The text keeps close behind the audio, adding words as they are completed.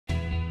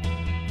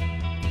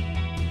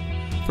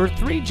For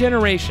 3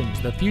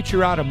 generations, the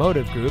Future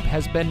Automotive Group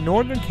has been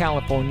Northern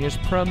California's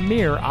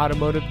premier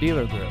automotive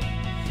dealer group.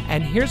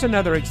 And here's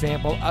another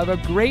example of a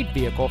great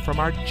vehicle from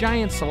our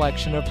giant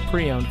selection of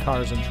pre-owned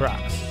cars and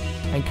trucks.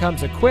 And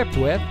comes equipped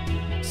with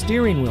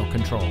steering wheel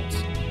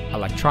controls,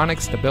 electronic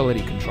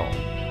stability control,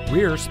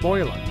 rear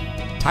spoiler,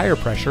 tire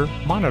pressure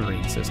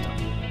monitoring system,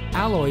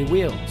 alloy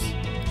wheels,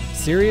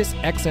 Sirius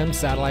XM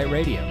satellite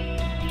radio,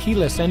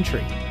 keyless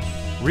entry,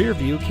 rear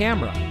view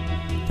camera,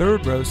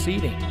 third row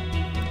seating,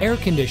 air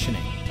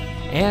conditioning,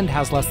 and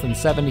has less than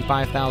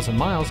 75,000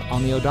 miles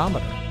on the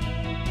odometer.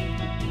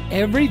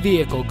 Every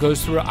vehicle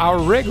goes through our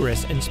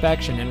rigorous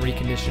inspection and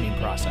reconditioning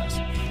process.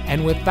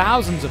 And with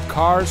thousands of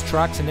cars,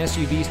 trucks, and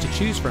SUVs to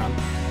choose from,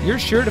 you're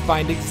sure to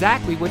find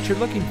exactly what you're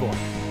looking for.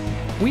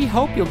 We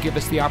hope you'll give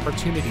us the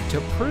opportunity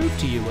to prove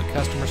to you what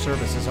customer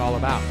service is all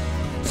about.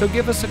 So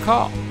give us a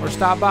call or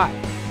stop by.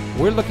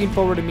 We're looking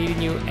forward to meeting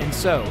you, and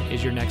so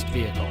is your next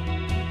vehicle.